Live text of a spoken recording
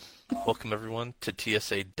Welcome everyone to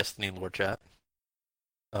TSA Destiny Lore Chat.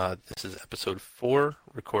 This is episode 4,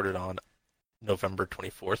 recorded on November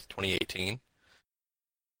 24th, 2018.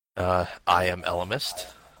 I am Elamist.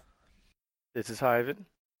 This is Hyven.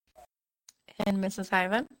 And Mrs.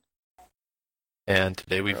 Hyven. And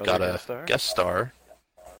today we've got a guest star,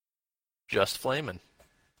 Just Flamin'.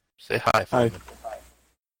 Say hi, Flamin'.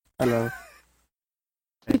 Hello.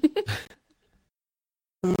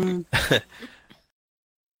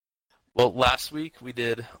 Well, last week we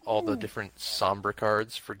did all the different somber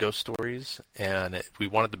cards for ghost stories, and we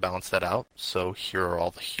wanted to balance that out, so here are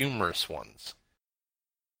all the humorous ones.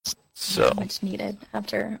 So much needed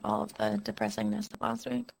after all of the depressingness of last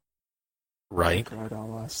week. Right. I cried all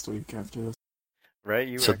last week after this.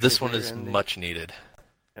 Right. So this one is much needed.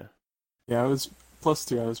 Yeah, I was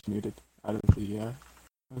 +2. I was muted out of the. I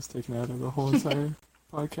was taken out of the whole entire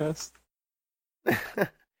podcast. You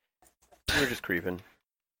were just creeping.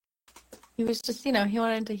 He was just, he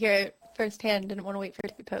wanted to hear it firsthand, didn't want to wait for it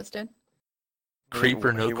to be posted.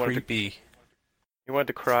 Creeper, no creepy. He wanted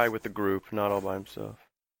to cry with the group, not all by himself.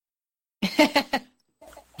 Yeah,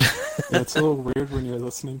 it's a little weird when you're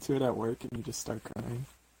listening to it at work and you just start crying.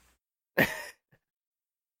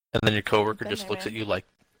 And then your coworker just looks at you like,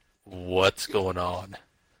 what's going on?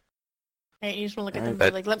 Right, you just want to look at them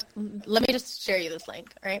and be like, let me just share you this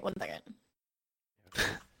link. All right, 1 second.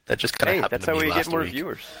 That just kind of happened that's to how me we last get more week.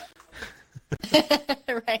 viewers.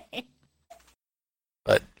 Right.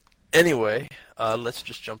 But anyway, let's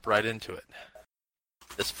just jump right into it.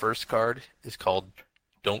 This first card is called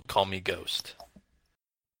Don't Call Me Ghost.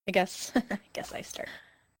 I guess I start.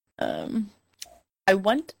 I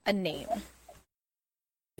want a name.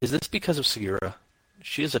 Is this because of Segura?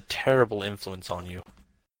 She has a terrible influence on you.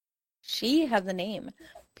 She has a name.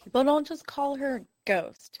 People don't just call her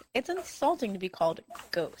Ghost. It's insulting to be called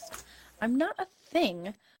Ghost. I'm not a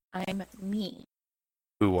thing. I'm me.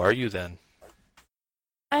 Who are you then?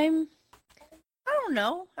 I don't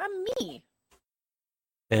know. I'm me.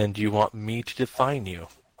 And you want me to define you?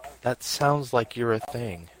 That sounds like you're a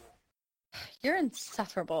thing. You're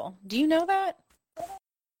insufferable. Do you know that?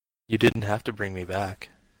 You didn't have to bring me back.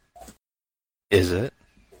 Is it?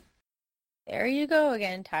 There you go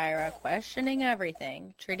again, Tyra, questioning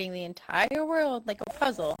everything, treating the entire world like a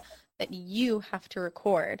puzzle that you have to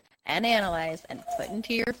record and analyze and put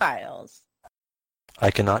into your files.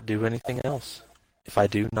 I cannot do anything else. If I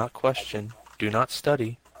do not question, do not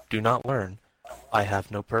study, do not learn, I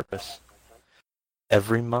have no purpose.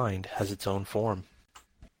 Every mind has its own form.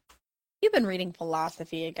 You've been reading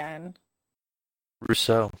philosophy again.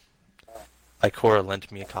 Rousseau. Ikora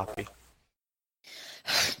lent me a copy.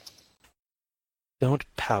 Don't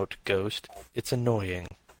pout, Ghost. It's annoying.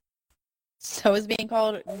 So is being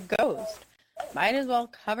called Ghost. Might as well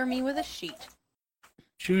cover me with a sheet.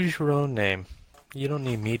 Choose your own name. You don't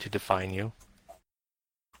need me to define you.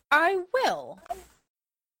 I will.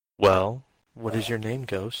 Well, what is your name,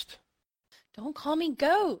 Ghost? Don't call me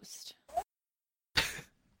Ghost.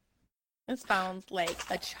 This sounds like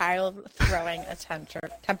a child throwing a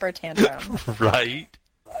temper tantrum. Right?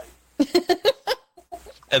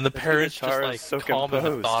 And the parents just Tara's like so calm and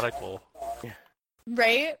composed. methodical.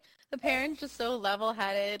 Right? The parents just so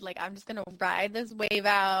level-headed, like, I'm just gonna ride this wave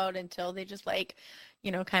out until they just, like,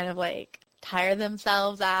 kind of, like, tire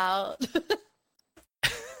themselves out.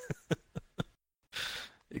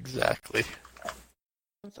 Exactly.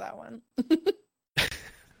 That's that one.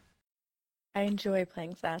 I enjoy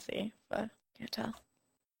playing sassy, but can't tell.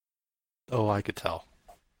 Oh, I could tell.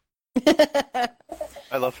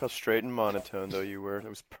 I love how straight and monotone, though, you were. It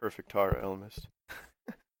was perfect Tara Elmist.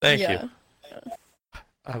 Thank you.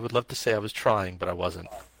 I would love to say I was trying, but I wasn't.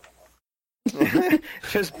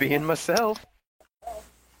 Just being myself.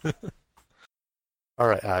 All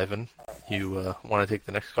right, Ivan. You want to take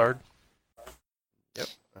the next card? Yep,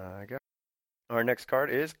 I got it. Our next card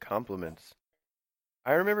is Compliments.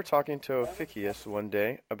 I remember talking to Ophiuchus one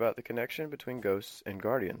day about the connection between ghosts and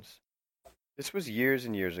guardians. This was years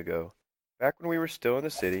and years ago, back when we were still in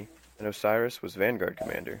the city and Osiris was Vanguard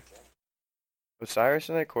commander. Osiris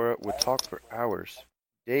and Ikora would talk for hours,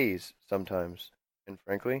 days sometimes, and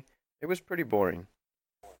frankly, it was pretty boring.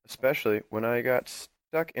 Especially when I got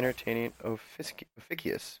stuck entertaining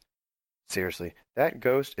Ophiuchus. Seriously, that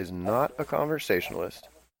ghost is not a conversationalist.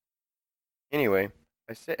 Anyway,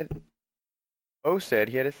 O said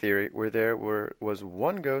he had a theory where there was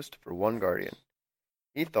one ghost for one guardian.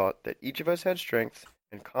 He thought that each of us had strengths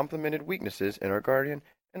and complemented weaknesses in our guardian,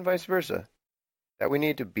 and vice versa. That we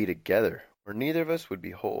need to be together, or neither of us would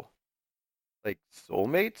be whole. Like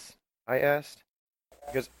soulmates? I asked.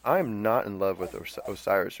 Because I'm not in love with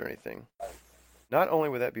Osiris or anything. Not only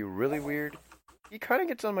would that be really weird, he kind of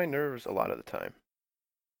gets on my nerves a lot of the time.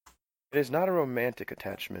 It is not a romantic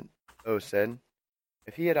attachment, O said.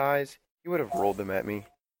 If he had eyes, he would have rolled them at me.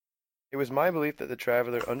 It was my belief that the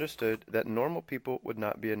traveler understood that normal people would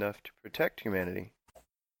not be enough to protect humanity.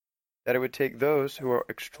 That it would take those who are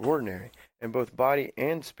extraordinary in both body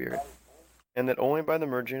and spirit, and that only by the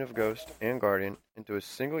merging of Ghost and Guardian into a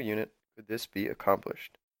single unit could this be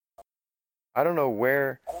accomplished. I don't know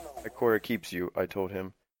where Ikora keeps you, I told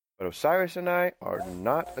him, but Osiris and I are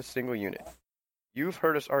not a single unit. You've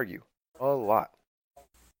heard us argue. A lot.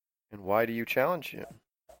 And why do you challenge him?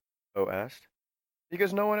 O asked.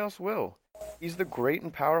 Because no one else will. He's the great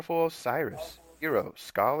and powerful Osiris, hero,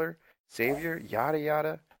 scholar, savior, yada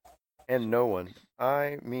yada. And no one,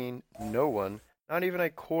 I mean no one, not even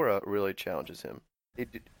Ikora really challenges him.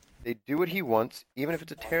 They do what he wants, even if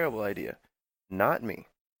it's a terrible idea. Not me.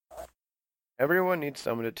 Everyone needs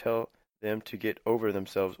someone to tell them to get over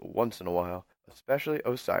themselves once in a while, especially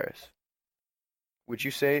Osiris. Would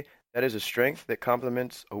you say that is a strength that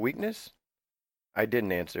complements a weakness? I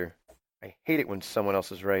didn't answer. I hate it when someone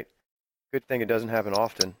else is right. Good thing it doesn't happen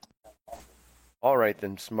often. All right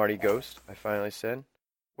then, smarty ghost, I finally said.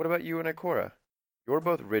 What about you and Ikora? You're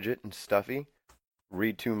both rigid and stuffy.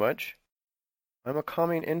 Read too much? I'm a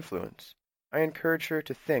calming influence. I encourage her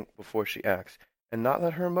to think before she acts, and not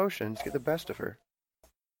let her emotions get the best of her.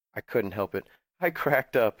 I couldn't help it. I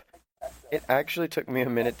cracked up. It actually took me a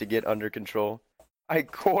minute to get under control.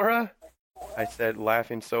 Ikora? I said,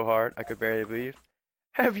 laughing so hard I could barely breathe.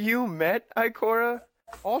 Have you met Ikora?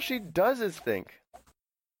 All she does is think.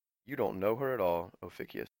 You don't know her at all,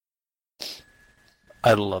 Ophiuchus.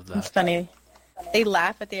 I love that. It's funny. They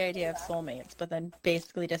laugh at the idea of soulmates, but then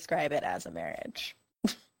basically describe it as a marriage.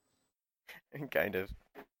 Kind of.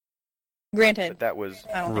 Granted, But that was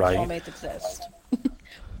I don't Right. think soulmates exist.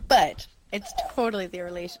 But it's totally the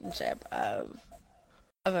relationship of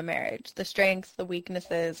a marriage. The strengths, the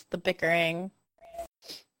weaknesses, the bickering.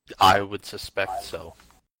 I would suspect so.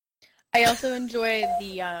 I also enjoy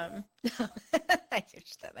the I see what you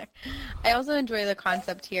said there. I also enjoy the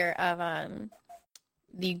concept here of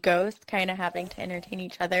the ghosts kind of having to entertain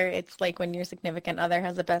each other. It's like when your significant other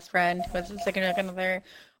has a best friend who has a significant other,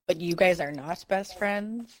 but you guys are not best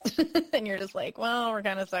friends. And you're just like, well, we're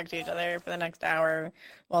kind of stuck to each other for the next hour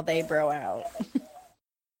while they bro out.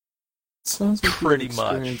 Sounds like Pretty you have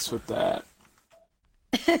much. experience with that.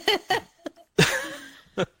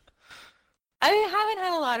 I haven't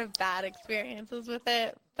had a lot of bad experiences with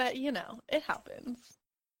it, but you know, it happens.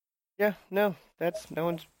 Yeah, no, that's no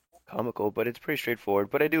one's comical, but it's pretty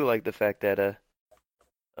straightforward. But I do like the fact that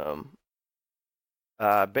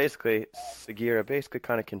basically Sagira basically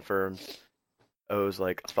kind of confirms O's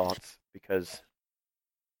like thoughts because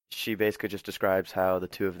she basically just describes how the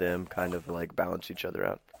two of them kind of like balance each other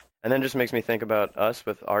out, and then just makes me think about us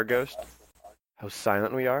with our ghost, how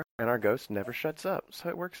silent we are, and our ghost never shuts up, so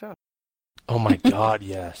it works out. Oh my god,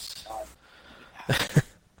 yes.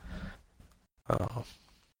 Oh.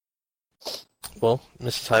 Well,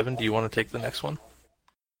 Mrs. Hyven, do you want to take the next one?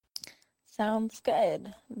 Sounds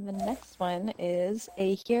good. The next one is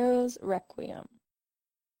A Hero's Requiem.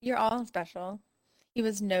 You're all special. He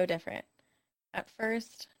was no different. At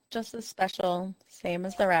first, just as special, same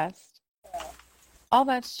as the rest. All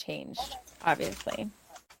that's changed, obviously.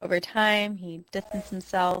 Over time, he distanced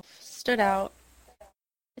himself, stood out.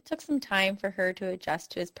 It took some time for her to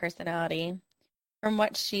adjust to his personality. From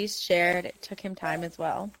what she's shared, it took him time as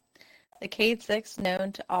well. The Cayde-6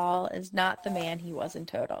 known to all is not the man he was in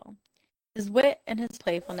total. His wit and his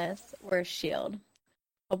playfulness were a shield,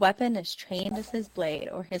 a weapon as trained as his blade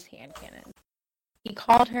or his hand cannon. He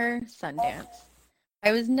called her Sundance.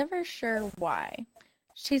 I was never sure why.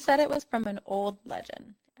 She said it was from an old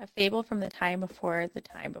legend, a fable from the time before the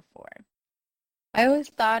time before. I always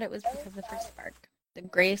thought it was because of her spark, the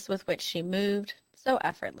grace with which she moved, so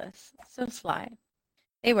effortless, so sly.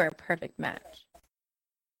 They were a perfect match.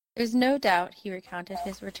 There's no doubt he recounted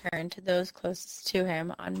his return to those closest to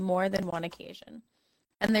him on more than one occasion.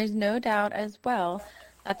 And there's no doubt as well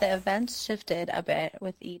that the events shifted a bit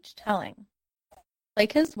with each telling.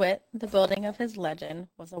 Like his wit, the building of his legend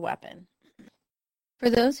was a weapon. For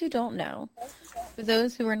those who don't know, for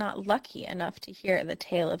those who were not lucky enough to hear the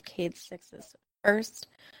tale of Cayde-6's first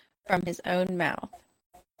from his own mouth,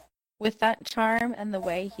 with that charm and the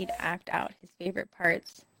way he'd act out his favorite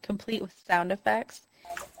parts, complete with sound effects,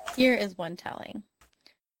 here is one telling.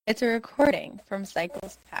 It's a recording from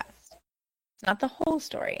cycles past. It's not the whole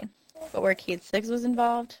story, but where Cayde-6 was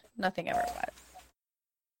involved, nothing ever was.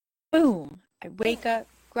 Boom! I wake up,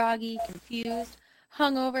 groggy, confused,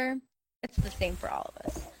 hungover. It's the same for all of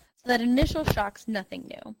us. So that initial shock's nothing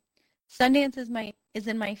new. Sundance is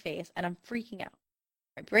in my face, and I'm freaking out.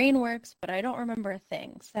 My brain works, but I don't remember a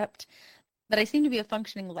thing, except that I seem to be a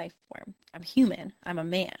functioning life form. I'm human. I'm a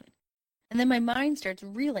man. And then my mind starts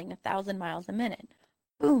reeling 1,000 miles a minute.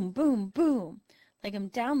 Boom, boom, boom. Like I'm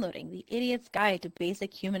downloading the idiot's guide to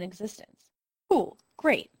basic human existence. Cool.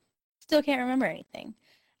 Great. Still can't remember anything.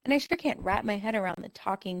 And I sure can't wrap my head around the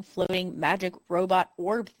talking, floating, magic robot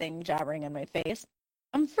orb thing jabbering in my face.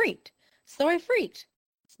 I'm freaked. So I freaked.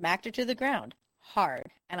 Smacked her to the ground. Hard.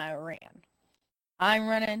 And I ran. I'm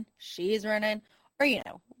running. She's running. Or,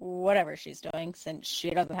 whatever she's doing since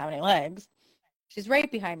she doesn't have any legs. She's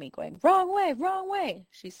right behind me going, wrong way, wrong way.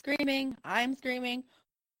 She's screaming. I'm screaming.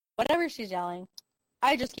 Whatever she's yelling,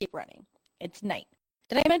 I just keep running. It's night.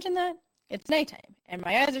 Did I mention that? It's nighttime, and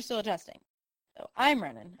my eyes are still adjusting. So I'm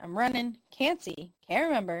running, can't see, can't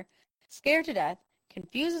remember, scared to death,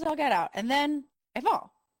 confused as all get out, and then I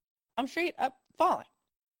fall. I'm straight up falling.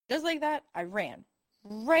 Just like that, I ran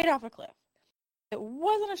right off a cliff. It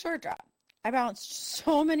wasn't a short drop. I bounced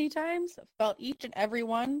so many times, felt each and every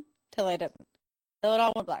one till I didn't. Till it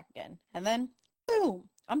all went black again. And then, boom,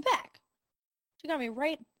 I'm back. She got me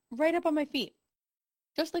right up on my feet,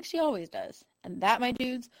 just like she always does. And that, my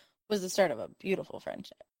dudes, was the start of a beautiful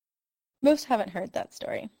friendship. Most haven't heard that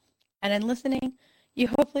story. And in listening, you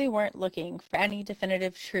hopefully weren't looking for any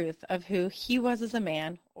definitive truth of who he was as a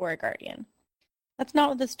man or a guardian. That's not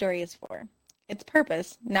what the story is for. Its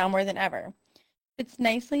purpose, now more than ever, fits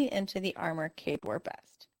nicely into the armor Cade wore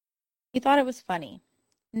best. He thought it was funny.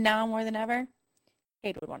 Now more than ever,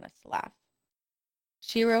 Cade would want us to laugh.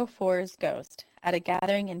 Shiro 4's ghost at a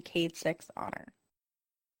gathering in Cade 6 honor.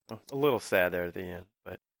 A little sad there at the end,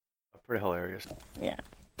 but pretty hilarious. Yeah.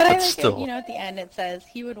 But I like still... it, at the end it says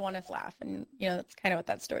he would want us to laugh, and, that's kind of what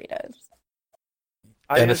that story does.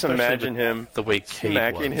 I just imagine him the way Cade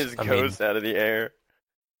smacking his ghost out of the air.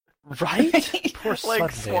 Right? Poor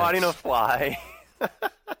like swatting a fly.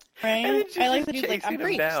 Right? I like that he's like, I'm him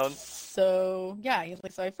freaked. Down. So, yeah, he's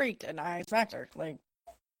like, so I freaked, and I smacked her. Like,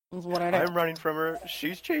 that's what I did. I'm running from her.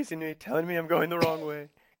 She's chasing me, telling me I'm going the wrong way.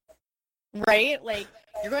 Right? Like,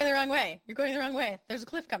 you're going the wrong way. You're going the wrong way. There's a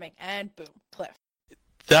cliff coming. And boom, cliff.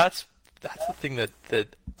 That's the thing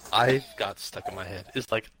that I've got stuck in my head.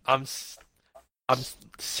 Is like, I'm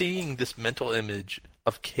seeing this mental image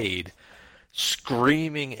of Cade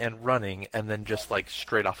screaming and running and then just, like,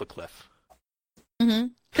 straight off a cliff. Mm-hmm.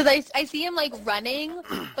 Because I see him, like, running,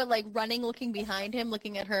 but, like, running, looking behind him,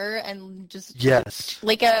 looking at her, and just... Yes.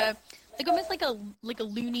 Almost like a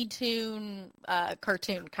Looney Tune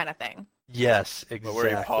cartoon kind of thing. Yes, exactly. But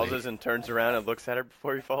where he pauses and turns around and looks at her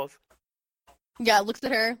before he falls? Yeah, looks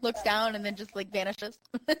at her, looks down, and then just, like, vanishes.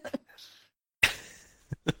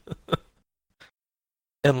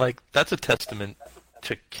 And, like, that's a testament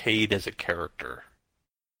to Cade as a character.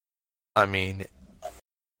 I mean...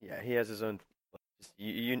 Yeah, he has his own...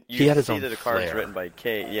 You he had his see own that the card's flair. written by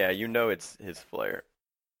Cade. Yeah, it's his flair.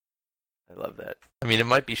 I love that. I mean, it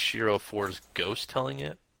might be Shiro 4's ghost telling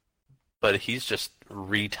it, but he's just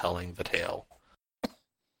retelling the tale.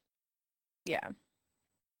 Yeah.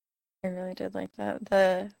 I really did like that.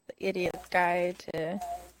 The idiot's guide to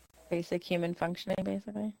basic human functioning,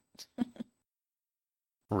 basically.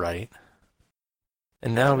 Right.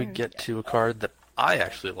 And now we get to a card that I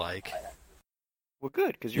actually like. Well,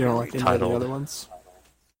 good, because You don't like any of the other ones?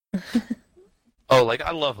 Oh, like,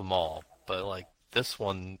 I love them all, but, like, this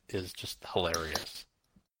one is just hilarious.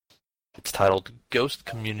 It's titled Ghost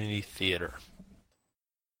Community Theater.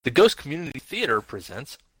 The Ghost Community Theater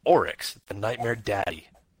presents Oryx, the Nightmare Daddy,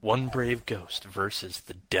 one brave ghost versus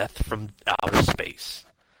the Death from Outer Space.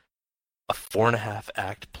 A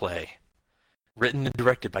 4.5-act play. Written and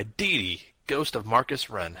directed by Didi, ghost of Marcus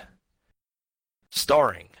Wren.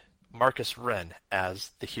 Starring Marcus Wren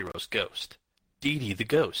as the hero's ghost. Didi the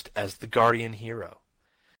ghost as the guardian hero.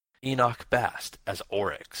 Enoch Bast as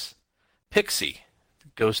Oryx. Pixie, the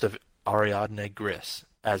ghost of Ariadne Gris,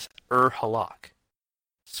 as Halak.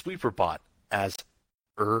 Sweeperbot as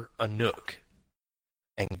Anuk.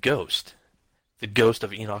 And Ghost, the ghost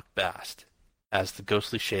of Enoch Bast, as the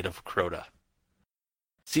ghostly shade of Crota.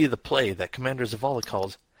 See the play that Commander Zavala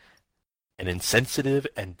calls an insensitive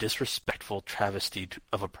and disrespectful travesty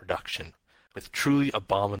of a production, with truly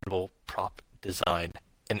abominable prop design,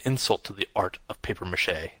 an insult to the art of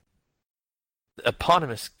papier-mâché. The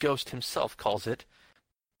eponymous ghost himself calls it,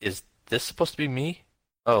 "Is this supposed to be me?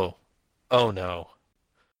 Oh no."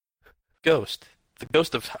 Ghost, the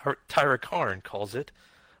ghost of Tyra Karn, calls it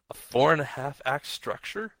a 4.5-act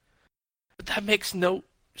structure? But that makes no...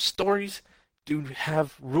 Stories do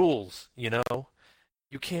have rules, you know?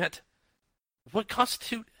 You can't... What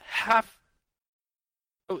constitute half.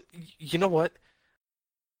 Oh, you know what?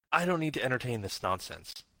 I don't need to entertain this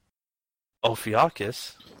nonsense.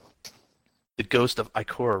 Ophiuchus, the ghost of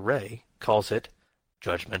Ikora Rey, calls it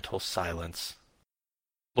judgmental silence.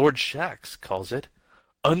 Lord Shax calls it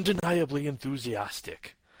undeniably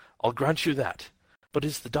enthusiastic. I'll grant you that. But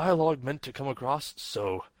is the dialogue meant to come across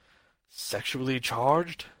so sexually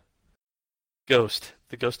charged? Ghost,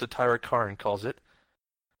 the ghost of Tyra Karn, calls it,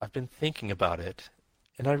 I've been thinking about it,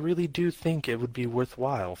 and I really do think it would be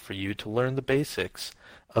worthwhile for you to learn the basics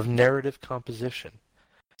of narrative composition.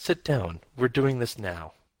 Sit down. We're doing this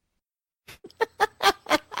now.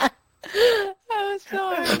 That was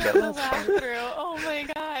so hard to laugh through. Oh my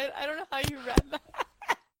god. I don't know how you read that.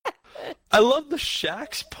 I love the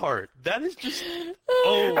Shax part. That is just...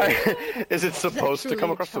 Oh. Is it supposed to come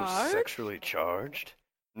Sexually across so charged? sexually charged?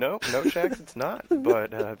 No, Shax, it's not.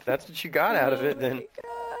 But if that's what you got out of it, then...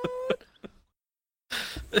 Oh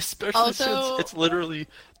Especially Also- since it's literally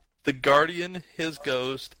the Guardian, his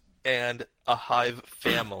ghost, and a Hive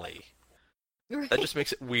family. my god. That just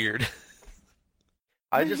makes it weird.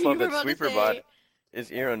 I just You love were that about to Sweeperbot say- is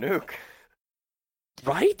Ironuke.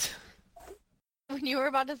 Right? When you were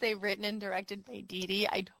about to say written and directed by Didi,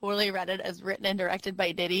 I totally read it as written and directed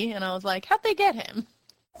by Diddy, and I was like, how'd they get him?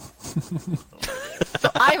 So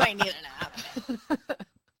I might need an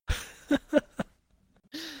app.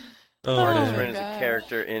 Oh, Oh, Artist man. Ren is a God.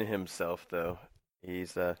 character in himself, though.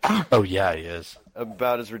 He's Oh, yeah, he is.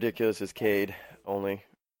 about as ridiculous as Cade, only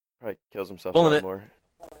probably kills himself Well, a and lot it- more.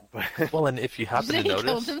 But Well, and if you happen to He killed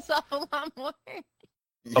notice... himself a lot more.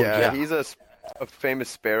 yeah. he's a famous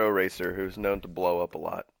sparrow racer who's known to blow up a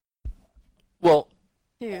lot. Well,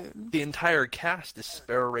 Dude. the entire cast is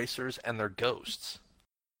Sparrow Racers and their ghosts.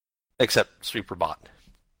 Except Sweeperbot.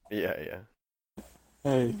 Yeah.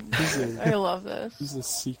 Hey, I love this. he's a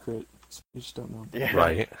secret. You just don't know. Yeah.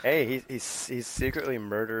 Right. Hey, he's secretly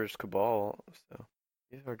murders Cabal, so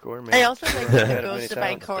he's our gore man. I also like He the had many ghost of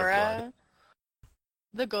talents. Ikora.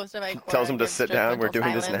 The ghost of Ikora Tells him to gives sit down, we're judgmental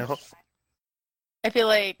doing this silence. now. I feel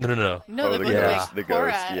like No. no, Oh, the the ghost ghost, of the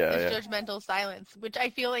Ikora ghost, yeah, is yeah. judgmental silence, which I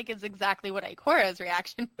feel like is exactly what Ikora's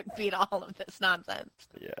reaction would be to all of this nonsense.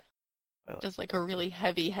 Yeah. Just like a really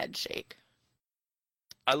heavy head shake.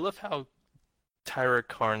 I love how Tyra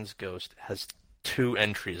Karn's ghost has 2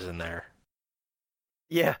 entries in there.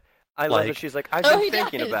 Yeah. I love Like- that she's like, I've Oh, been he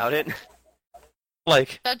thinking does. about it.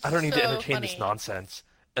 Like, That's I don't need to so entertain this funny. nonsense.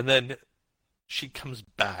 And then she comes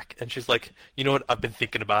back and she's like, you know what? I've been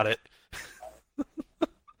thinking about it.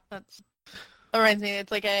 That's that reminds me.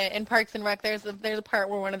 It's like in Parks and Rec. There's a part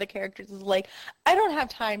where one of the characters is like, "I don't have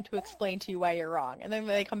time to explain to you why you're wrong," and then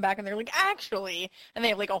they come back and they're like, "Actually," and they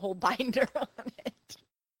have like a whole binder on it.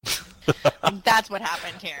 Like, that's what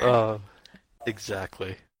happened here.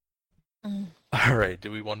 Exactly. Mm. All right.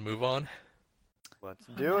 Do we want to move on? Let's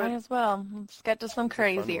do Might it. as well. Let's get to some It's a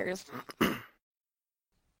fun one. craziers.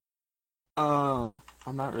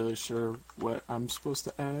 I'm not really sure what I'm supposed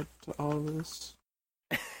to add to all of this.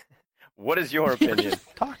 What is your We're opinion?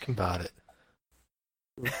 just talking about it.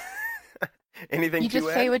 Anything You to just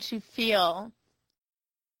add? say what you feel.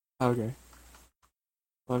 Okay.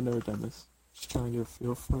 Well, I've never done this. Just trying to get a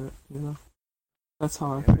feel for it, you know? That's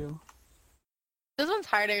how I feel. This one's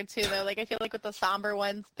harder too, though. Like I feel like with the somber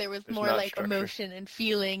ones, there was There's more not like structure. emotion and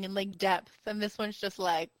feeling and like depth, and this one's just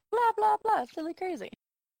like blah blah blah, silly crazy.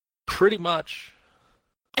 Pretty much.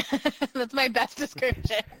 That's my best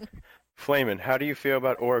description. Flamin', how do you feel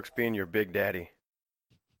about Oryx being your big daddy?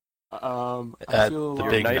 I At feel the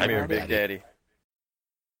Your big nightmare Nightmare big daddy.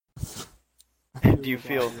 Do you a lot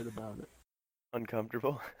feel- weird about it?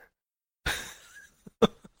 Uncomfortable?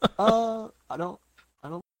 I don't.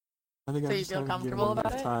 I think So I'm you just feel having to give comfortable it enough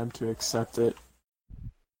about it? time to accept it.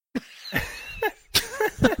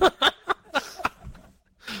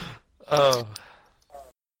 Oh.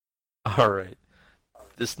 All right.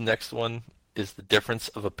 This next one is the difference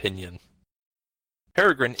of opinion.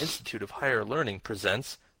 Peregrine Institute of Higher Learning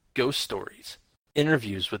presents Ghost Stories,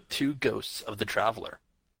 interviews with 2 ghosts of the traveler,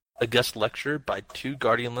 a guest lecture by 2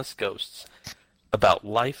 guardianless ghosts about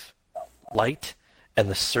life, light, and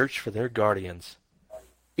the search for their guardians,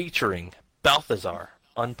 featuring Balthazar,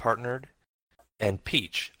 unpartnered, and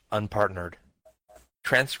Peach, unpartnered.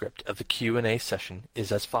 Transcript of the Q&A session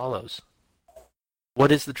is as follows.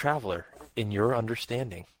 What is the traveler, in your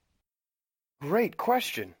understanding? Great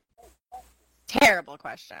question. Terrible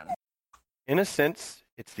question. In a sense,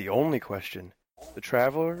 it's the only question. The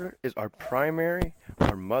traveler is our primary,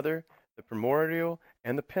 our mother, the primordial,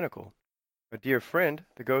 and the pinnacle. A dear friend,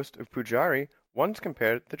 the ghost of Pujari, once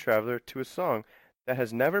compared the traveler to a song that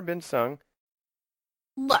has never been sung.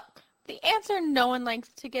 Look, The answer no one likes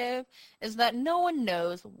to give is that no one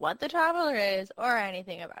knows what the Traveler is or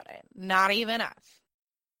anything about it. Not even us.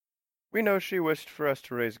 We know she wished for us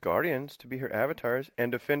to raise guardians to be her avatars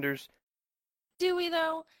and defenders. Do we,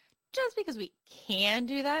 though? Just because we can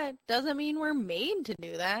do that doesn't mean we're made to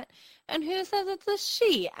do that. And who says it's a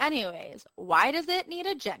she, anyways? Why does it need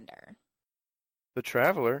a gender? The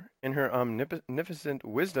Traveler, in her omnipotent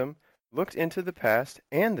wisdom, looked into the past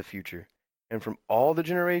and the future, and from all the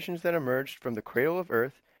generations that emerged from the cradle of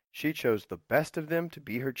Earth, she chose the best of them to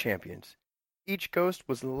be her champions. Each ghost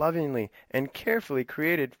was lovingly and carefully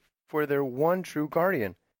created for their one true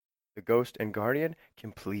guardian. The ghost and guardian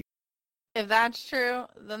complete. If that's true,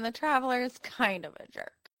 then the Traveler is kind of a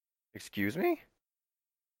jerk. Excuse me?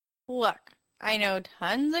 Look, I know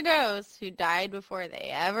tons of ghosts who died before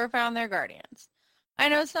they ever found their guardians. I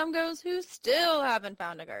know some ghosts who still haven't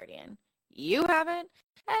found a guardian. You haven't,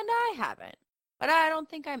 and I haven't. But I don't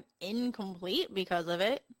think I'm incomplete because of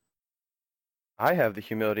it. I have the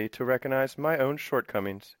humility to recognize my own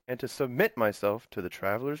shortcomings and to submit myself to the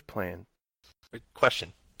Traveler's plan.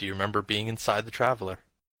 Question. Do you remember being inside the Traveler?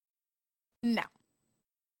 No.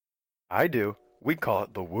 I do. We call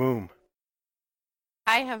it the womb.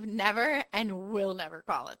 I have never and will never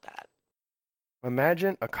call it that.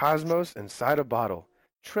 Imagine a cosmos inside a bottle,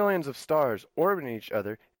 trillions of stars orbiting each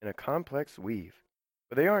other in a complex weave.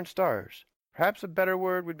 But they aren't stars. Perhaps a better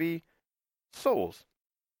word would be souls.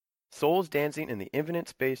 Souls dancing in the infinite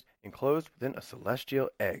space enclosed within a celestial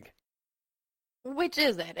egg. Which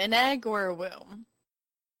is it, an egg or a womb?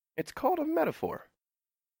 It's called a metaphor.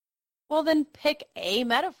 Well, then pick a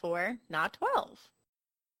metaphor, not 12.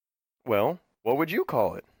 Well, what would you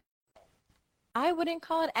call it? I wouldn't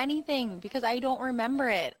call it anything because I don't remember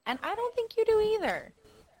it, and I don't think you do either.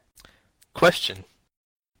 Question.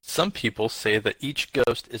 Some people say that each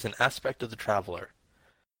ghost is an aspect of the Traveler.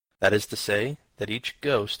 That is to say, that each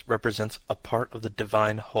ghost represents a part of the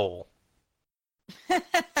divine whole.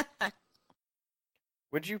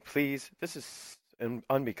 Would you please? This is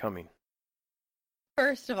unbecoming.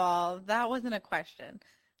 First of all, that wasn't a question.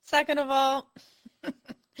 Second of all,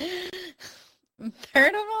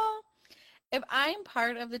 third of all, if I'm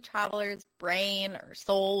part of the Traveler's brain or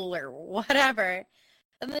soul or whatever,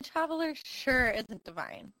 then the Traveler sure isn't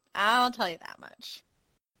divine. I'll tell you that much.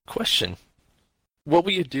 Question. What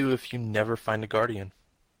will you do if you never find a guardian?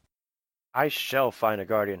 I shall find a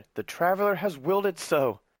guardian. The Traveler has willed it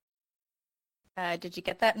so. Did you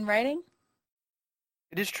get that in writing?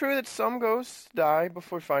 It is true that some ghosts die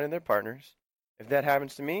before finding their partners. If that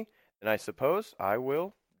happens to me, then I suppose I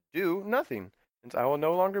will do nothing, since I will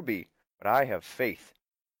no longer be. But I have faith.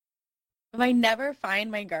 If I never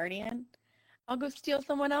find my guardian, I'll go steal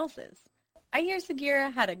someone else's. I hear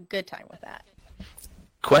Sagira had a good time with that.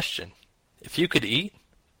 Question. If you could eat,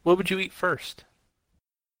 what would you eat first?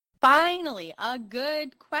 Finally, a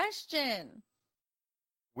good question.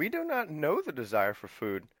 We do not know the desire for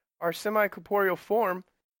food. Our semi-corporeal form.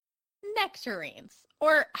 Nectarines.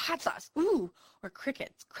 Or hot sauce. Ooh. Or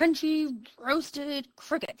crickets. Crunchy, roasted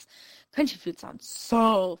crickets. Crunchy food sounds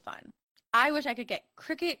so fun. I wish I could get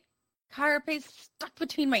cricket carapace stuck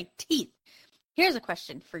between my teeth. Here's a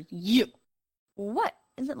question for you. What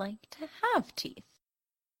is it like to have teeth?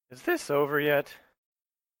 Is this over yet?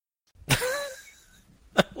 I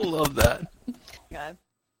love that. God.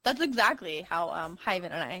 That's exactly how Hyven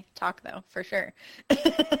and I talk, though, for sure.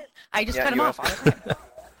 I just cut him you off all the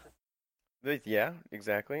time. Yeah,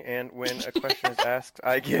 exactly. And when a question is asked,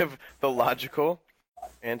 I give the logical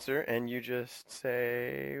answer, and you just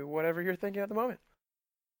say whatever you're thinking at the moment.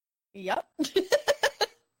 Yep.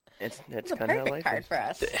 It's It's a kind of how perfect life card is. for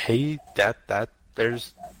us. Hey, that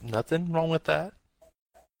there's nothing wrong with that.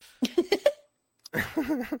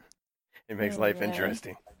 It makes Oh, life man.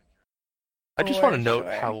 interesting. I just For want to note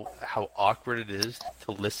sure. how awkward it is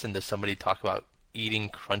to listen to somebody talk about eating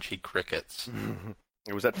crunchy crickets.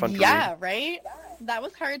 Was that fun to Yeah, right? That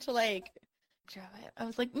was hard to, like, draw it. I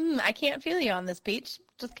was like, I can't feel you on this, Peach.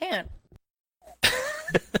 Just can't.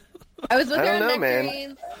 I was with I her don't on know, man.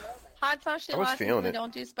 nectarines, hot sauce I was chihuahuas, feeling we it.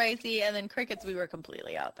 don't do spicy, and then crickets, we were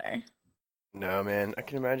completely out there. read? No, man. I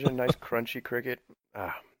can imagine a nice crunchy cricket.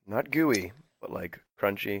 Not gooey, but like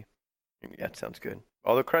crunchy. Yeah, it sounds good.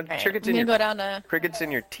 Although All right, crickets I'm in gonna your go down to, crickets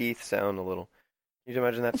in your teeth sound a little. Can you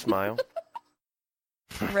imagine that smile?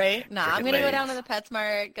 right? Nah, I'm Cricket gonna go down to legs. the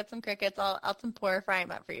PetSmart, get some crickets. I'll tempura fry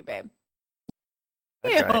them up for you, babe.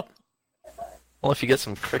 That's right. Well, if you get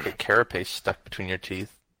some cricket carapace stuck between your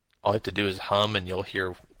teeth, all you have to do is hum and you'll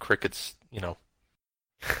hear crickets, The,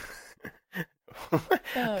 Oh,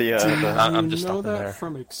 uh, Do the- I'm you just know stopping that there.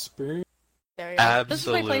 from experience? There you go. This is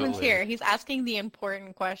why Absolutely. Flamin's here. He's asking the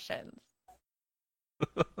important questions.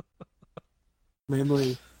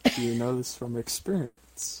 Mainly, do you know this from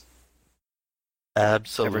experience?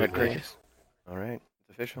 Absolutely. Never had crickets. All right, it's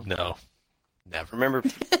official. No, never. Remember,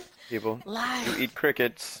 people, you Lies. eat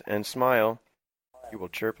crickets and smile, you will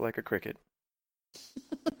chirp like a cricket.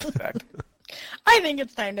 Fact. I think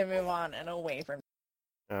it's time to move on and away from.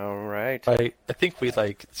 All right. I think we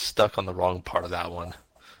stuck on the wrong part of that one.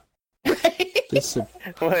 Dis-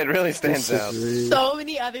 Well, it really stands out. disagree. So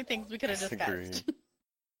many other things we could have Disagreed.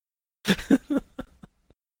 discussed.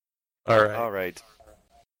 All right. All right.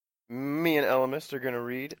 Me and Elemist are going to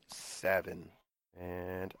read 7.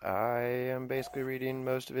 And I am basically reading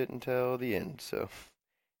most of it until the end. So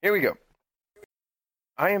here we go.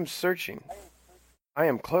 I am searching. I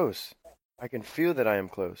am close. I can feel that I am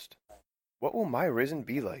close. What will my risen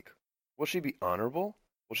be like? Will she be honorable?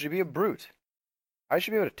 Will she be a brute? I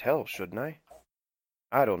should be able to tell, shouldn't I?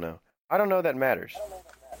 I don't know. I don't know that matters.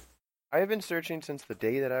 I have been searching since the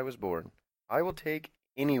day that I was born. I will take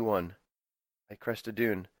anyone. I crest a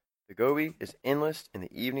dune. The Gobi is endless in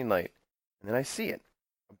the evening light, and then I see it,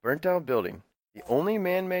 a burnt-out building, the only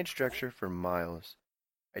man-made structure for miles.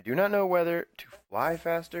 I do not know whether to fly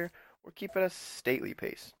faster or keep at a stately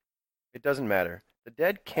pace. It doesn't matter. The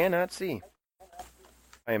dead cannot see.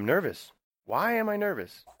 I am nervous. Why am I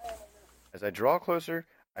nervous? As I draw closer,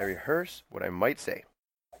 I rehearse what I might say.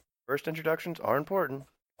 First introductions are important.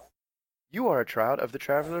 You are a child of the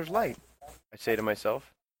Traveler's Light, I say to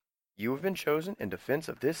myself. You have been chosen in defense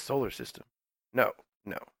of this solar system. No.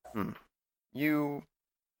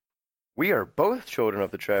 We are both children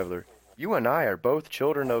of the Traveler. You and I are both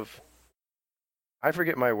children of... I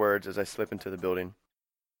forget my words as I slip into the building.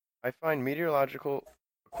 I find meteorological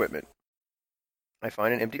equipment. I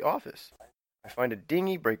find an empty office. I find a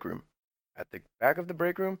dingy break room. At the back of the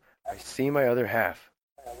break room, I see my other half.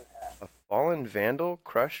 A fallen vandal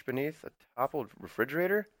crushed beneath a toppled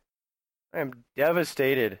refrigerator? I am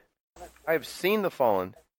devastated. I have seen the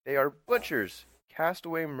fallen. They are butchers,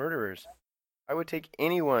 castaway murderers. I would take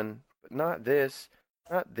anyone, but not this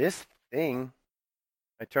thing.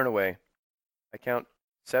 I turn away. I count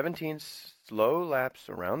 17 slow laps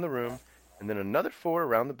around the room, and then another 4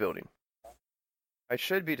 around the building. I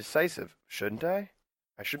should be decisive, shouldn't I?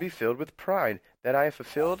 I should be filled with pride that I have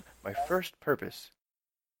fulfilled my first purpose.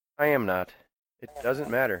 I am not. It doesn't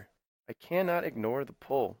matter. I cannot ignore the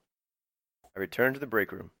pull. I return to the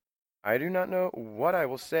break room. I do not know what I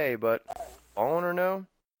will say, but, fallen or no,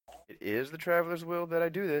 it is the Traveler's will that I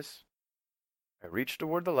do this. I reach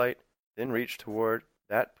toward the light, then reach toward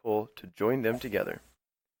that pull to join them together.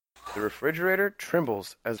 The refrigerator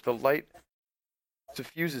trembles as the light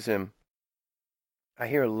suffuses him. I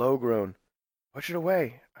hear a low groan. Push it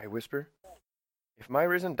away, I whisper. If my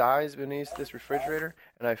risen dies beneath this refrigerator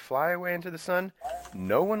and I fly away into the sun,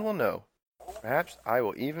 no one will know. Perhaps I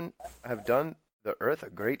will even have done the earth a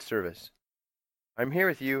great service. I'm here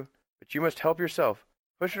with you, but you must help yourself.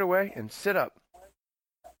 Push it away and sit up.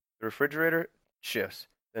 The refrigerator shifts,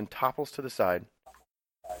 then topples to the side.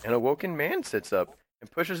 An awoken man sits up and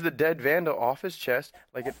pushes the dead vandal off his chest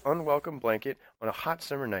like an unwelcome blanket on a hot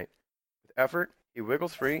summer night. With effort, he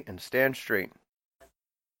wiggles free and stands straight.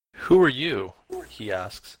 Who are you? He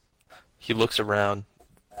asks. He looks around,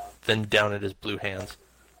 then down at his blue hands.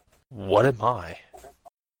 What am I?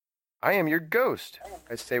 I am your ghost,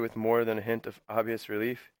 I say with more than a hint of obvious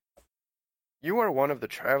relief. You are one of the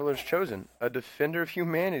Travelers chosen, a defender of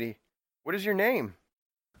humanity. What is your name?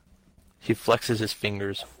 He flexes his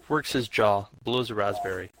fingers, works his jaw, blows a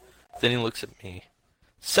raspberry. Then he looks at me.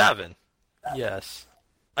 Savin. Yes.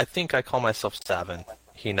 I think I call myself Savin.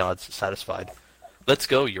 He nods, satisfied. Let's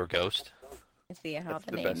go, your ghost. I see how That's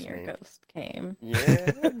the the name best Your name. Ghost came.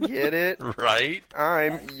 Yeah, get it? Right?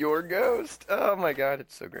 I'm your ghost. Oh my god,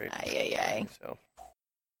 it's so great. Ay, ay, ay. So,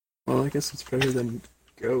 Well, I guess it's better than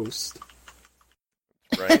Ghost.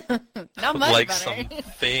 right? Not much Like better.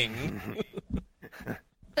 something.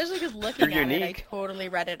 Especially because looking You're at it, I unique. totally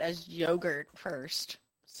read it as yogurt first.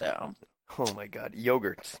 So, Oh my god,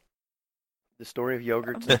 yogurts. The story of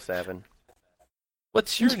yogurts and Savin.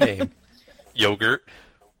 What's your name? Yogurt.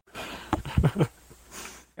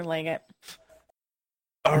 I like it.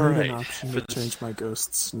 All I need right. an option For to this- change my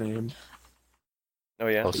ghost's name. Oh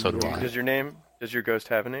yeah? Oh, so do I. Does your ghost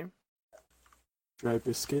have a name? Dry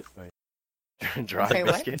Biscuit. Dry Sorry,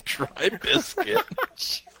 what? biscuit. Dry biscuit.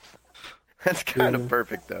 That's kind Yeah. of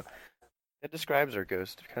perfect though. It describes our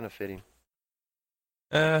ghost. Kind of fitting.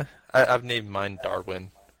 I've named mine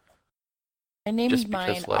Darwin. I named Just mine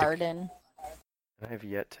because, like- Arden. I have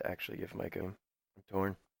yet to actually give Mike a I'm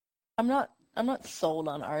torn. I'm not I'm not sold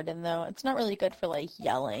on Arden though. It's not really good for like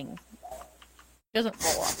yelling. It doesn't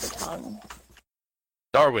roll off the tongue.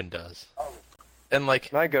 Darwin does. And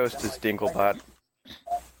like My ghost is Dinglebot.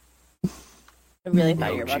 I really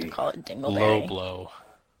thought you were about to OG. call it low Dingleberry. blow.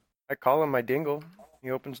 I call him my Dingle.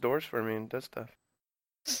 He opens doors for me and does stuff.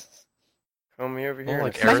 Come over here. Well, and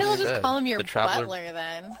like Why Eric don't you said, just call him your the traveler- butler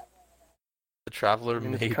then? The traveler I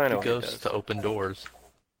mean, it's made kinda the what he ghost does. to open doors.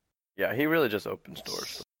 Yeah, he really just opens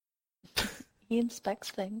doors. He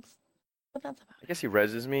inspects things. But that's about I guess he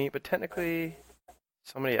reses me, but technically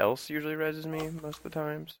somebody else usually reses me most of the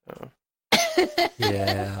times. So. it.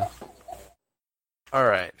 Yeah. All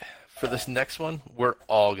right. For this next one, we're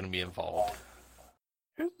all going to be involved.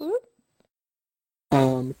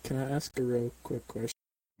 Can I ask a real quick question?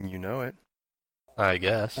 You know it. I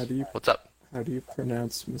guess. How do you What's up?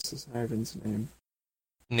 pronounce Mrs. Ivan's name?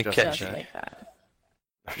 Just Nikechi. like that.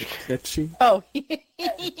 Ketchy? Oh,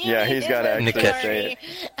 Yeah, he's gotta actually say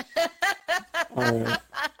it. Alright.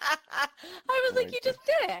 I was like, you just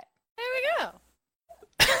did it. There we go.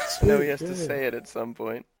 I know he has to say it at some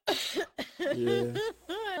point. Yeah.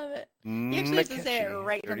 I love it. You actually have to say it Nikechi,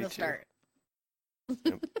 right from the 32. start. That's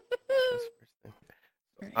the first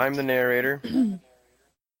thing. I'm the narrator.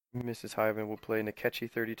 Mrs. Hyven will play Nikechi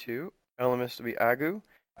 32. Elemis will be Agu.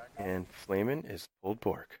 And Flamin is pulled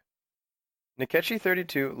pork. Nikechi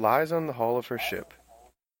 32 lies on the hull of her ship,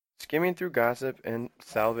 skimming through gossip and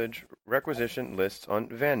salvage requisition lists on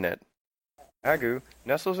VanNet. Agu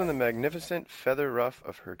nestles in the magnificent feather ruff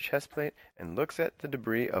of her chestplate and looks at the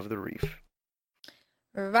debris of the reef.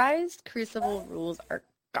 Revised Crucible rules are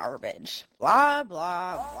garbage. Blah,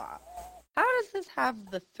 blah, blah. How does this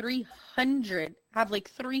have the 300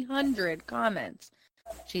 comments?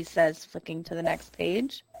 She says, flicking to the next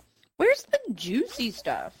page. Where's the juicy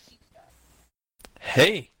stuff?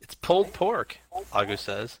 Hey, it's pulled pork, Agu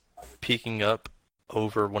says, peeking up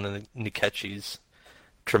over one of Nikechi's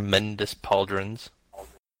tremendous pauldrons.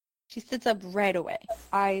 She sits up right away,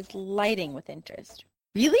 eyes lighting with interest.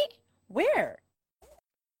 Really? Where?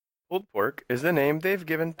 Pulled pork is the name they've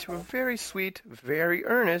given to a very sweet, very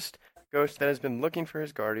earnest ghost that has been looking for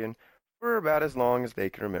his guardian for about as long as they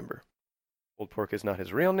can remember. Pulled pork is not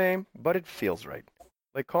his real name, but it feels right.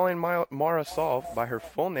 Like calling Mara Solve by her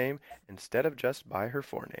full name instead of just by her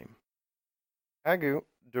forename. Agu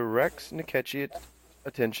directs Niketchi's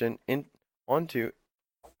attention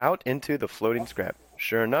out into the floating scrap.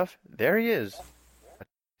 Sure enough, there he is, a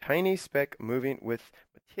tiny speck moving with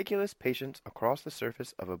meticulous patience across the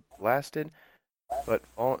surface of a blasted but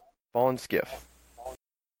fallen skiff.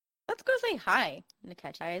 Let's go say hi,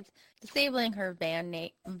 Nikechi hides, disabling her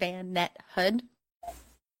VanNet HUD.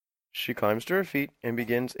 She climbs to her feet and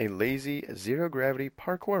begins a lazy, zero-gravity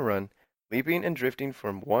parkour run, leaping and drifting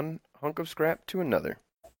from one hunk of scrap to another.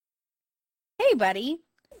 Hey, buddy,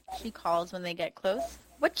 she calls when they get close.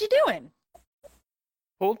 What you doing?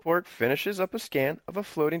 Pulled pork finishes up a scan of a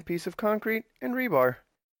floating piece of concrete and rebar,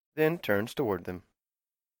 then turns toward them.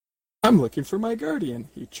 I'm looking for my guardian,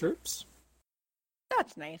 he chirps.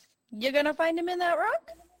 That's nice. You gonna find him in that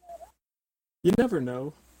rock? You never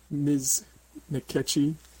know, Ms.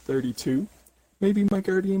 Nikechi 32. Maybe my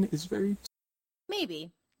guardian is very...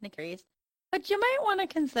 Maybe, Nick agrees. But you might want to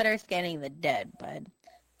consider scanning the dead, bud.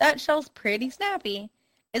 That shell's pretty snappy.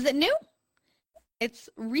 Is it new? It's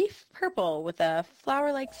reef purple with a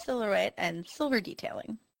flower-like silhouette and silver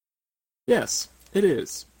detailing. Yes, it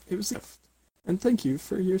is. It was a gift. And thank you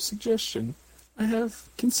for your suggestion. I have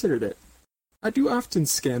considered it. I do often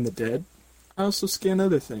scan the dead. I also scan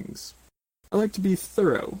other things. I like to be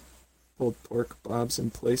thorough. Pulled pork bobs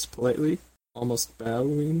in place politely, almost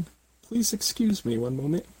bowing. Please excuse me one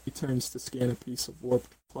moment. He turns to scan a piece of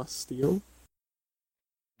warped plus steel.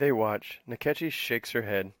 They watch. Nikechi shakes her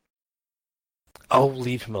head. Oh,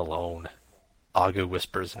 leave him alone, Agu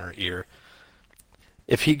whispers in her ear.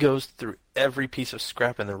 If he goes through every piece of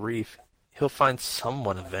scrap in the reef, he'll find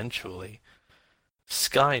someone eventually.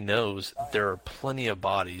 Sky knows there are plenty of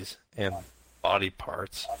bodies and body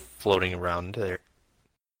parts floating around there.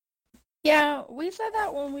 Yeah, we said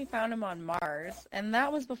that when we found him on Mars, and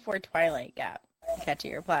that was before Twilight Gap,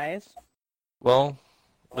 Nikechi replies. Well,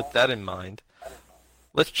 with that in mind,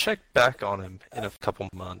 let's check back on him in a couple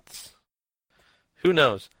months. Who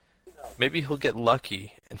knows? Maybe he'll get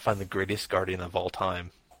lucky and find the greatest guardian of all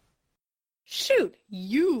time. Shoot,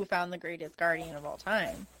 you found the greatest guardian of all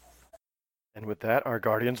time. And with that, our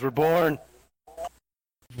guardians were born.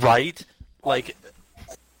 Right? Like,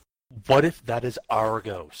 what if that is our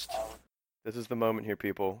ghost? This is the moment here,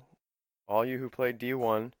 people. All you who played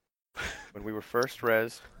D1, when we were first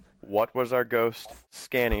res, what was our ghost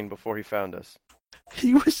scanning before he found us?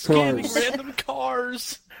 He was scanning Cars. random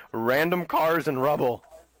cars, Random cars and rubble.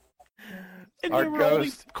 and Our there were only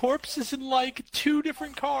ghost. corpses in like 2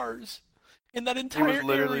 different cars in that He entire was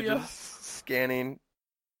literally area. just scanning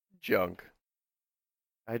junk.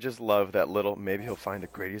 I just love that little. Maybe he'll find the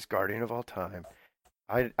greatest guardian of all time.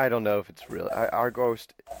 I don't know if it's real. Our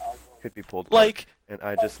ghost could be pulled. Like, And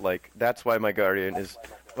I just like. That's why my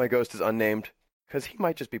ghost is unnamed, because he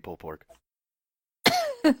might just be pulled pork.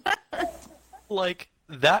 like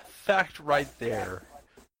that fact right there.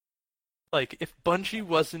 Like, if Bungie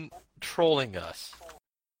wasn't trolling us,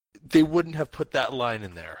 they wouldn't have put that line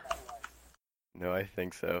in there. No, I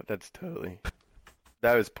think so.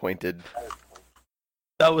 That was pointed.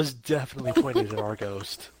 That was definitely pointed at our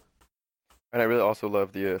ghost. And I really also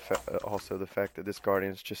love the fact that this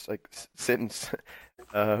guardian's just like sitting,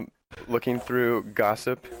 looking through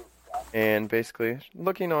gossip, and basically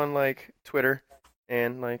looking on like Twitter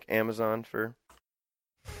and like Amazon for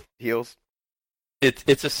deals.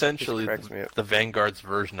 It's essentially cracks me up. the Vanguard's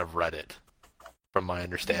version of Reddit, from my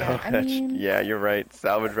understanding. I mean- Yeah, you're right.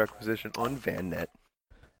 Salvage requisition on VanNet.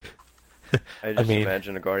 I just mean-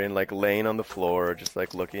 imagine a guardian like laying on the floor, just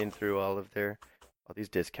like looking through all these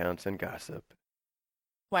discounts and gossip.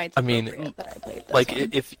 Why it's I mean, appropriate that I played this Like, one.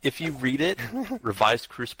 if you read it, revised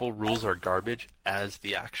Crucible rules are garbage as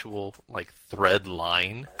the actual like thread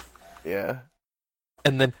line, Yeah.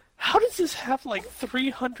 and then how does this have like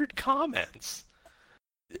 300 comments?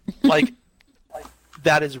 Like,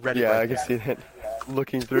 that is Reddit. Yeah, right I can there. see that.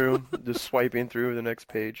 Looking through, just swiping through the next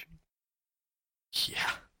page.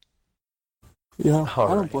 Yeah. Yeah, I Alright.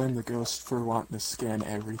 don't blame the ghost for wanting to scan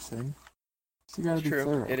everything. You gotta It's be true.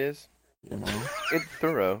 thorough, It is. you know? It's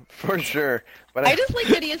thorough, for sure. But I just like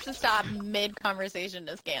that he has to stop mid-conversation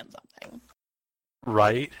to scan something.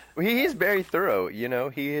 Right? he is very thorough. You know,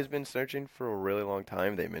 he has been searching for a really long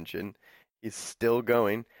time, they mentioned. He's still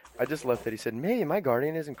going. I just love that he said, "May, my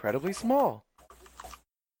guardian is incredibly small."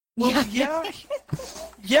 Well, yeah,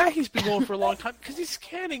 he's been going for a long time because he's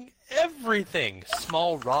scanning everything.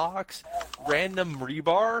 Small rocks, random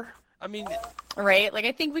rebar. I mean, Right? Like,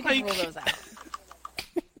 I think we can Like- rule those out.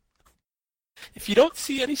 if you don't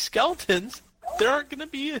see any skeletons, there aren't going to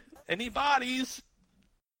be any bodies.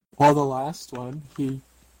 Well, the last one, he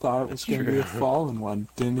thought it was That's going to be a true. fallen one.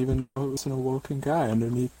 Didn't even know it was an awoken guy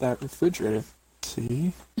underneath that refrigerator.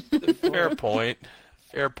 See? Fair point.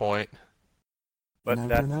 Fair point. But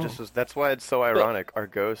Never know. that's why it's so ironic. Our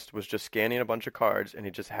ghost was just scanning a bunch of cards, and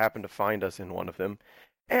he just happened to find us in one of them.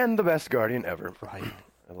 And the best guardian ever. Right.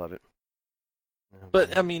 I love it.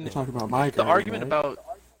 But, I mean, We're talking about my the guy, argument right? about...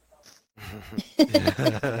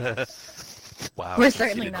 Wow. We're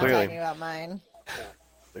certainly conceited. not Clearly. talking about mine.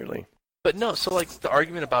 Clearly. But no, so like the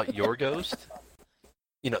argument about your ghost,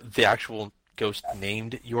 the actual ghost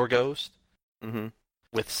named your ghost Mm-hmm.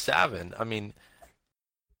 with Savin, I mean,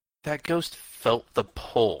 that ghost felt the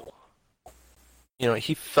pull.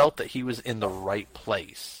 He felt that he was in the right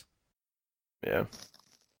place. Yeah.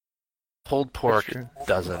 Pulled pork true.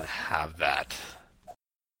 doesn't have that.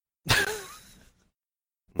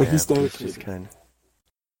 But he's yeah, dedicated. just kind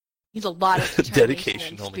He's a lot of Dedication determination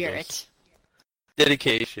and only spirit. goes-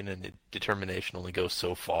 Dedication and determination only goes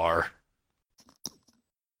so far.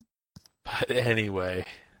 But anyway,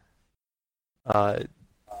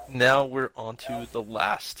 now we're on to the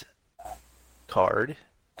last card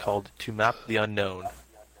called To Map the Unknown.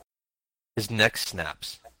 His neck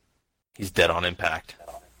snaps. He's dead on impact.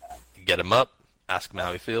 You get him up, ask him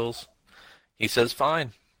how he feels. He says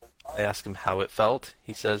fine. I ask him how it felt.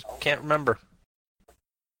 He says, can't remember.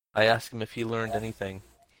 I ask him if he learned anything.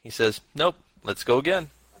 He says, nope, let's go again.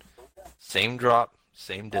 Same drop,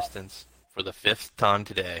 same distance, for the 5th time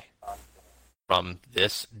today. From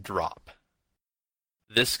this drop.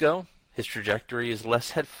 This go, his trajectory is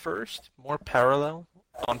less head first, more parallel,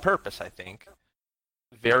 on purpose, I think,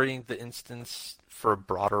 varying the instance for a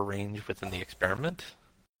broader range within the experiment.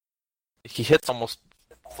 He hits almost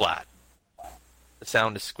flat. The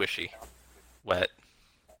sound is squishy, wet.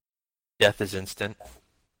 Death is instant.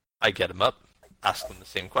 I get him up, ask them the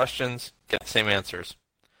same questions, get the same answers.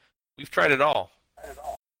 We've tried it all.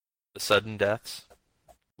 The sudden deaths,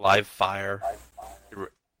 live fire, through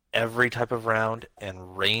every type of round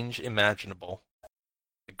and range imaginable.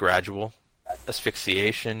 The gradual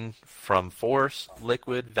asphyxiation from force,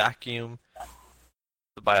 liquid, vacuum,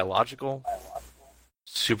 the biological,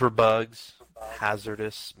 superbugs,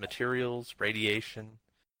 hazardous materials, radiation.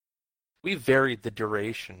 We varied the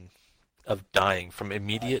duration of dying from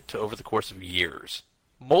immediate to over the course of years.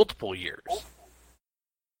 Multiple years.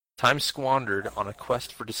 Time squandered on a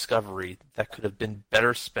quest for discovery that could have been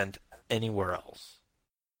better spent anywhere else.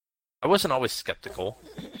 I wasn't always skeptical,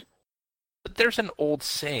 but there's an old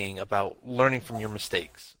saying about learning from your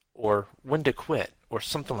mistakes, or when to quit, or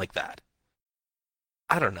something like that.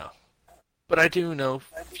 I don't know, but I do know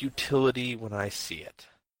futility when I see it.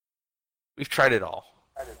 We've tried it all.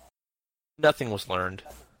 Nothing was learned.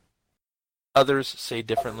 Others say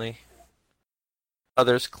differently.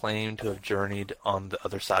 Others claim to have journeyed on the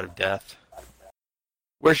other side of death.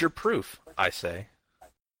 Where's your proof, I say?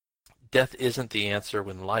 Death isn't the answer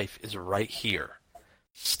when life is right here,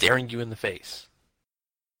 staring you in the face.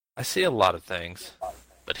 I say a lot of things,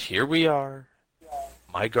 but here we are.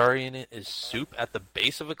 My guardian is soup at the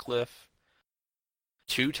base of a cliff,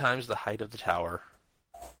 2 times the height of the tower.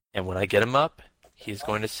 And when I get him up, he's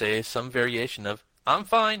going to say some variation of, I'm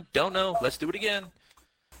fine, don't know, let's do it again.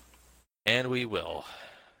 And we will.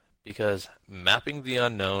 Because mapping the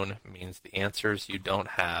unknown means the answers you don't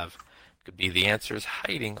have could be the answers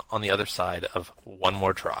hiding on the other side of one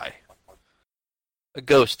more try. A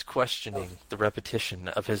ghost questioning the repetition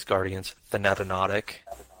of his guardian's Thanatonautic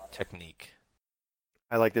technique.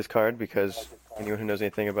 I like this card because anyone who knows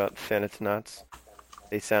anything about Thanatonauts,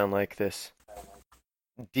 they sound like this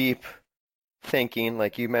deep thinking.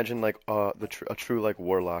 Like you imagine, like a true like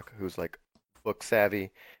warlock who's like book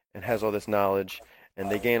savvy and has all this knowledge,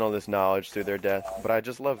 and they gain all this knowledge through their death. But I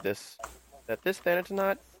just love this, that this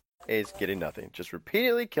Thanatonaut is getting nothing, just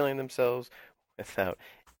repeatedly killing themselves without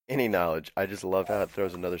any knowledge. I just love how it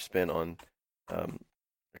throws another spin on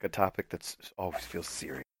like a topic that's always feels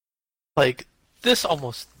serious. Like, this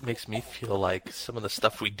almost makes me feel like some of the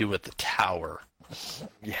stuff we do at the tower.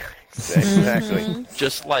 Yeah, exactly.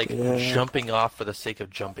 Just like jumping off for the sake of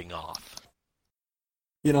jumping off.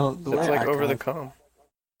 You know, the It's way like I over the kind com.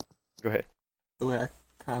 Go ahead. the way I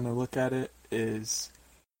kind of look at it is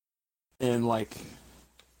in like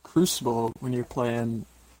Crucible when you're playing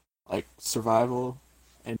like survival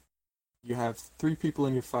and you have 3 people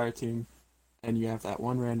in your fire team and you have that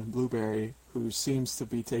one random blueberry who seems to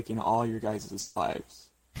be taking all your guys' lives.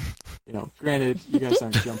 You know, granted, you guys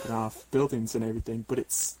aren't jumping off buildings and everything, but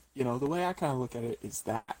it's, you know, the way I kind of look at it is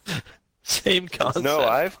that. Same concept. No,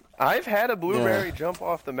 I've had a blueberry jump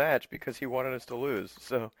off the match because he wanted us to lose.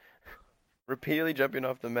 So repeatedly jumping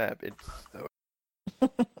off the map, it's so...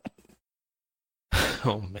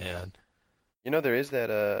 Oh, man. You know, there is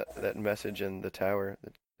that message in the tower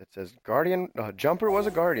that says, "Guardian Jumper was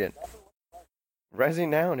a guardian. Rising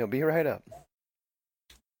now, and he'll be right up."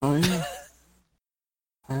 Oh yeah,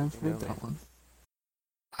 I have You heard know, that one.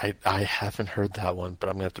 I haven't heard that one, but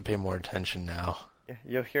I'm going to have to pay more attention now. Yeah,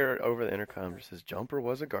 you'll hear it over the intercom. It says, "Jumper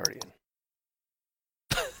was a guardian."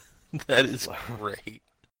 That is great.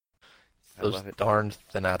 I Those love it. darn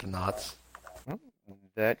Thanatonauts.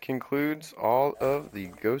 That concludes all of the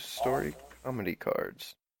Ghost Story comedy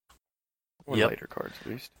cards. Or Yep. later cards, at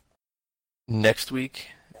least. Next week,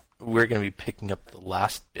 we're going to be picking up the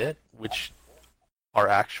last bit, which are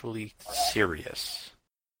actually serious.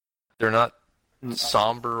 They're not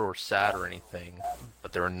somber or sad or anything,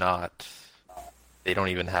 but they're not... They don't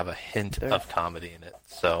even have a hint of comedy in it,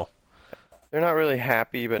 so... They're not really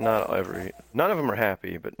happy, but not every... None of them are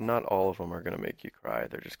happy, but not all of them are going to make you cry.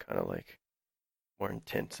 They're just kind of like more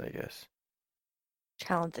intense, I guess.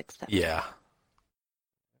 Challenge accepted. Yeah.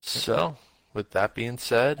 So, with that being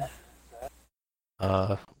said,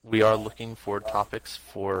 we are looking for topics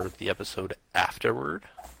for the episode afterward.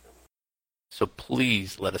 So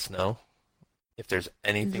please let us know if there's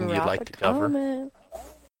anything you'd Drop like a to cover. comment.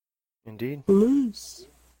 Indeed. Please.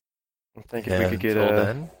 I think if we could get Until a...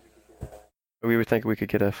 then, We would think we could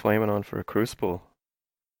get a Flamin' on for a Crucible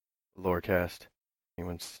lorecast.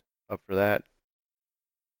 Anyone's up for that?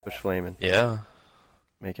 Push Flamin'. yeah.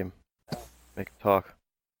 Make him talk.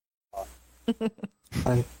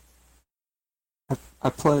 I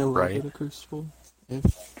play a little Right. bit of Crucible,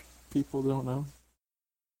 if people don't know.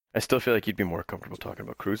 I still feel like you'd be more comfortable talking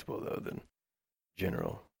about Crucible though than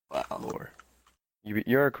general Wow. lore. We I'll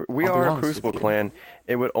be are a honest with Crucible you. clan.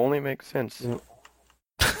 It would only make sense. Yep.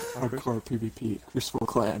 Hardcore PvP, Crucible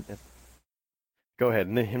Clan. Go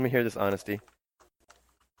ahead. Let me hear this honesty.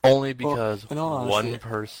 Only because in all one honesty-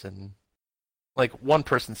 person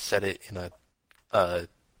said it in a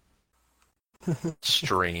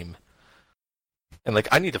stream. And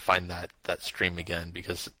I need to find that stream again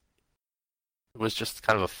because it was just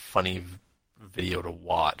kind of a funny video to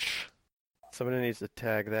watch. Somebody needs to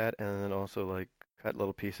tag that and then also cut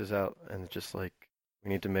little pieces out and just we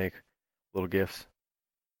need to make little gifs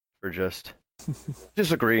for just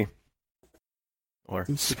disagree or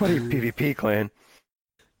Disagree. PvP clan.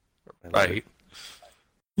 I love Right. it.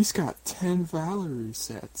 He's got 10 Valerie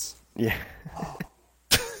sets. Yeah.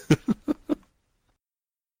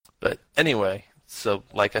 But Anyway, so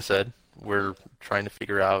like I said, we're trying to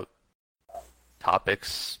figure out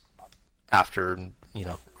topics after,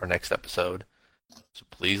 our next episode. So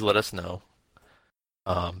please let us know.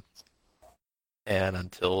 And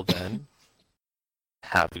until then,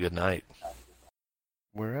 have a good night.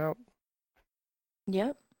 We're out.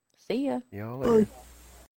 Yep. See ya. Y'all later.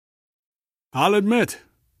 I'll admit,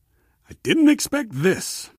 I didn't expect this.